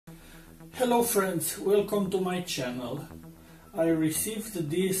Hello friends, welcome to my channel. I received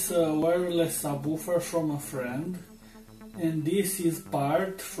this wireless subwoofer from a friend, and this is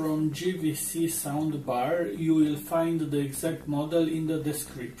part from GVC soundbar. You will find the exact model in the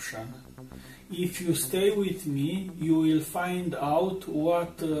description. If you stay with me, you will find out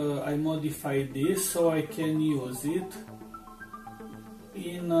what I modified this so I can use it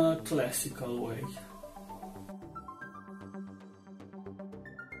in a classical way.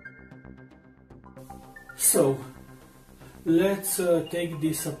 So, let's take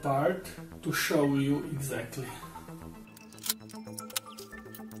this apart to show you exactly.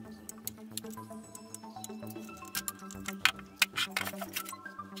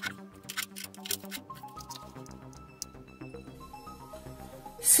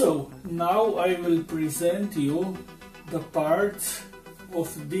 So, now I will present you the parts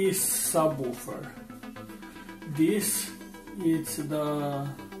of this subwoofer. This is the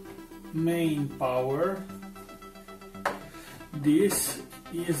main power. This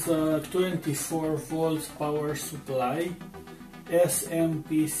is a 24 volts power supply,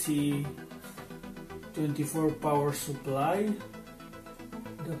 SMPC 24 power supply.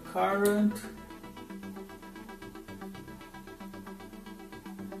 The current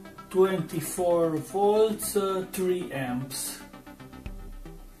 24 volts, 3 amps.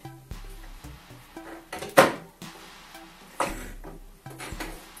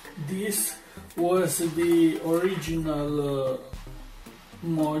 This was the original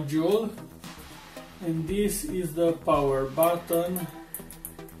module, and this is the power button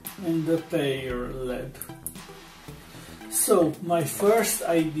and the pair LED. So my first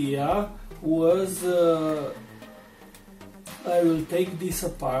idea was I will take this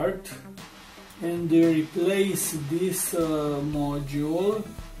apart and replace this module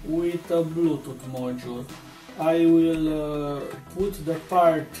with a Bluetooth module. I will put the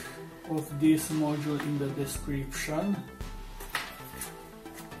part of this module in the description,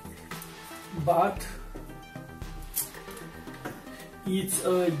 but it's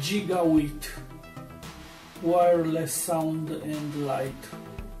a gigabit wireless sound and light,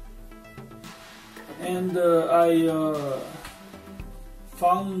 and I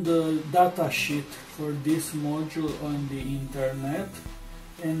found the datasheet for this module on the internet,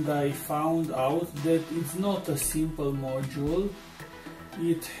 and I found out that it's not a simple module.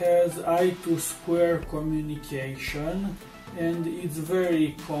 It has I2 communication, and it's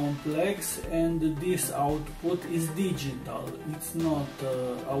very complex, and this output is digital, it's not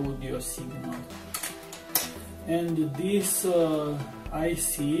audio signal. And this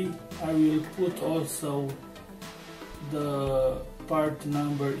IC, I will put also the part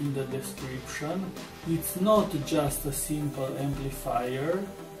number in the description. It's not just a simple amplifier,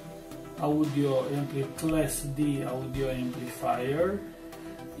 class D audio amplifier.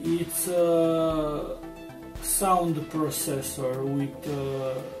 It's a sound processor with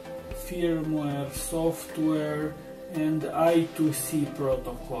firmware, software, and I2C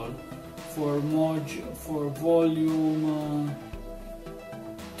protocol for volume,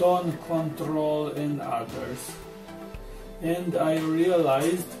 tone control, and others. And I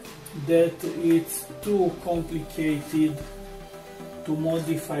realized that it's too complicated to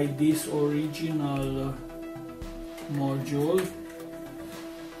modify this original module,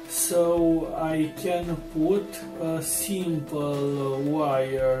 so I can put a simple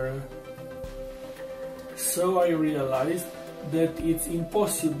wire. So I realized that it's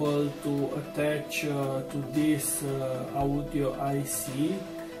impossible to attach to this audio IC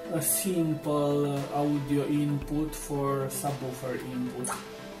a simple audio input for subwoofer input.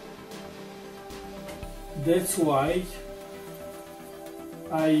 That's why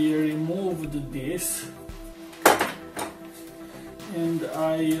I removed this and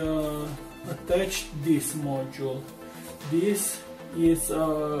I attached this module. This is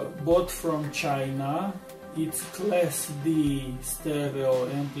bought from China. It's class D stereo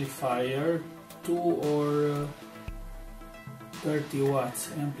amplifier, 2 or 30 watts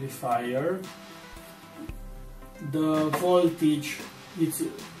amplifier. The voltage, it's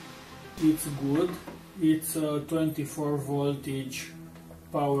good. It's a 24 voltage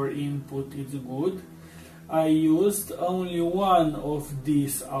power input, it's good. I used only one of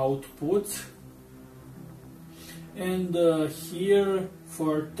these outputs, and here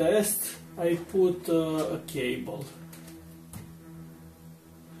for test I put a cable.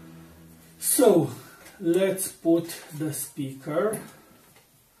 So let's put the speaker.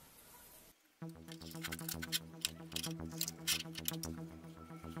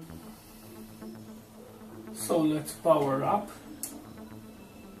 So let's power up.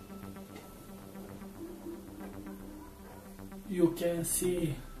 You can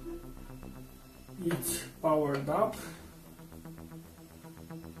see it's powered up.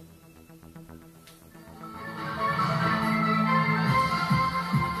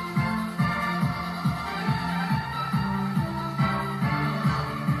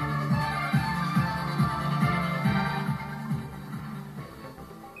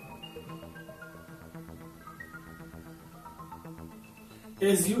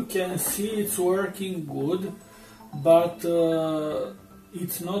 As you can see, it's working good, but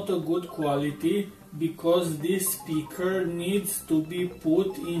it's not a good quality because this speaker needs to be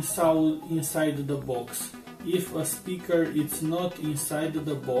put inside the box. If a speaker is not inside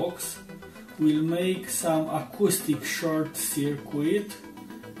the box, will make some acoustic short circuit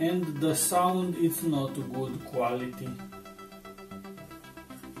and the sound is not good quality.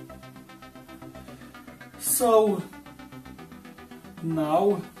 So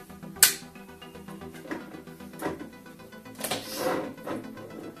now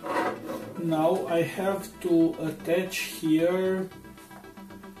I have to attach here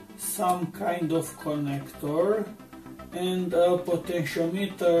some kind of connector and a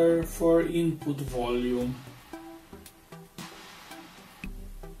potentiometer for input volume.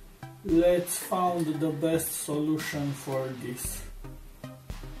 Let's find the best solution for this.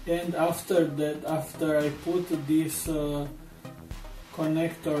 And after that, after I put this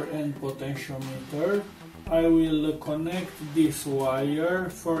connector and potentiometer, I will connect this wire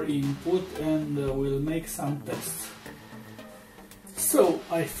for input and will make some tests. So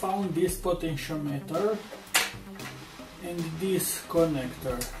I found this potentiometer and this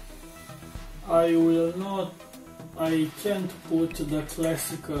connector. I can't put the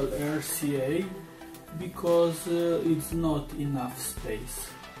classical RCA because it's not enough space,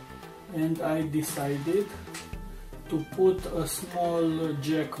 and I decided to put a small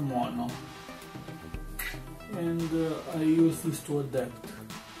jack mono, and I use this to adapt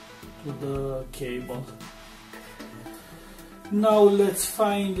to the cable. Now let's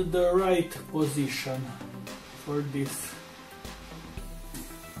find the right position for this.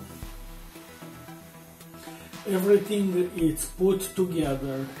 Everything is put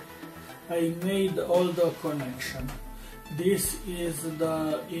together. I made all the connection. This is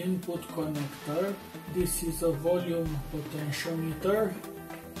the input connector. This is a volume potentiometer.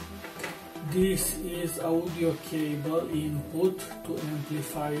 This is audio cable input to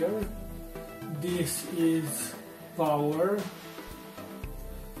amplifier. This is power.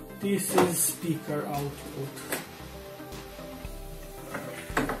 This is speaker output.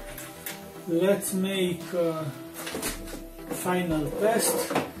 Let's make a final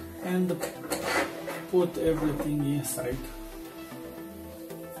test and put everything inside.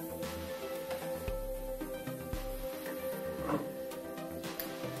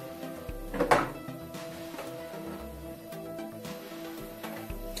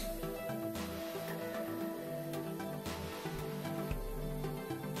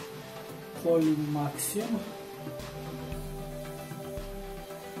 Volume maximum,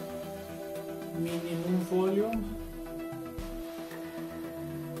 minimum volume,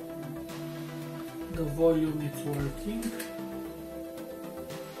 the volume is working,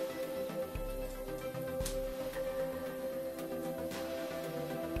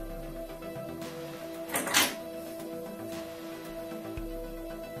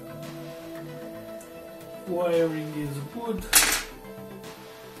 wiring is good.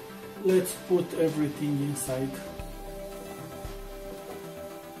 Let's put everything inside.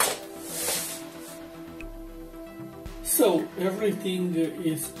 So everything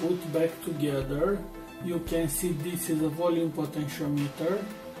is put back together. You can see this is a volume potentiometer.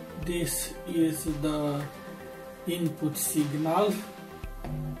 This is the input signal.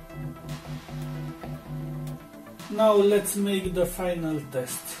 Now let's make the final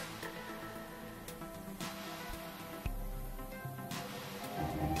test.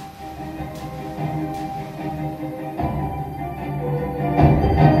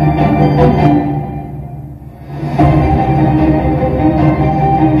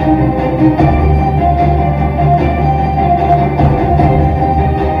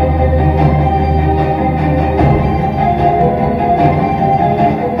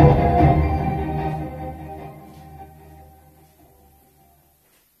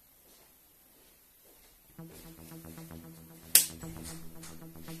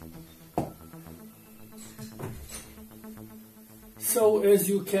 So as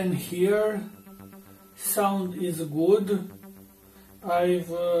you can hear, sound is good. I've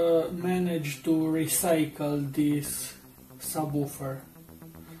managed to recycle this subwoofer.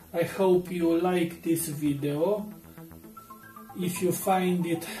 I hope you like this video. If you find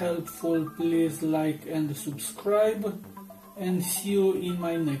it helpful, please like and subscribe, and see you in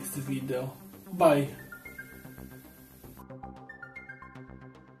my next video. Bye.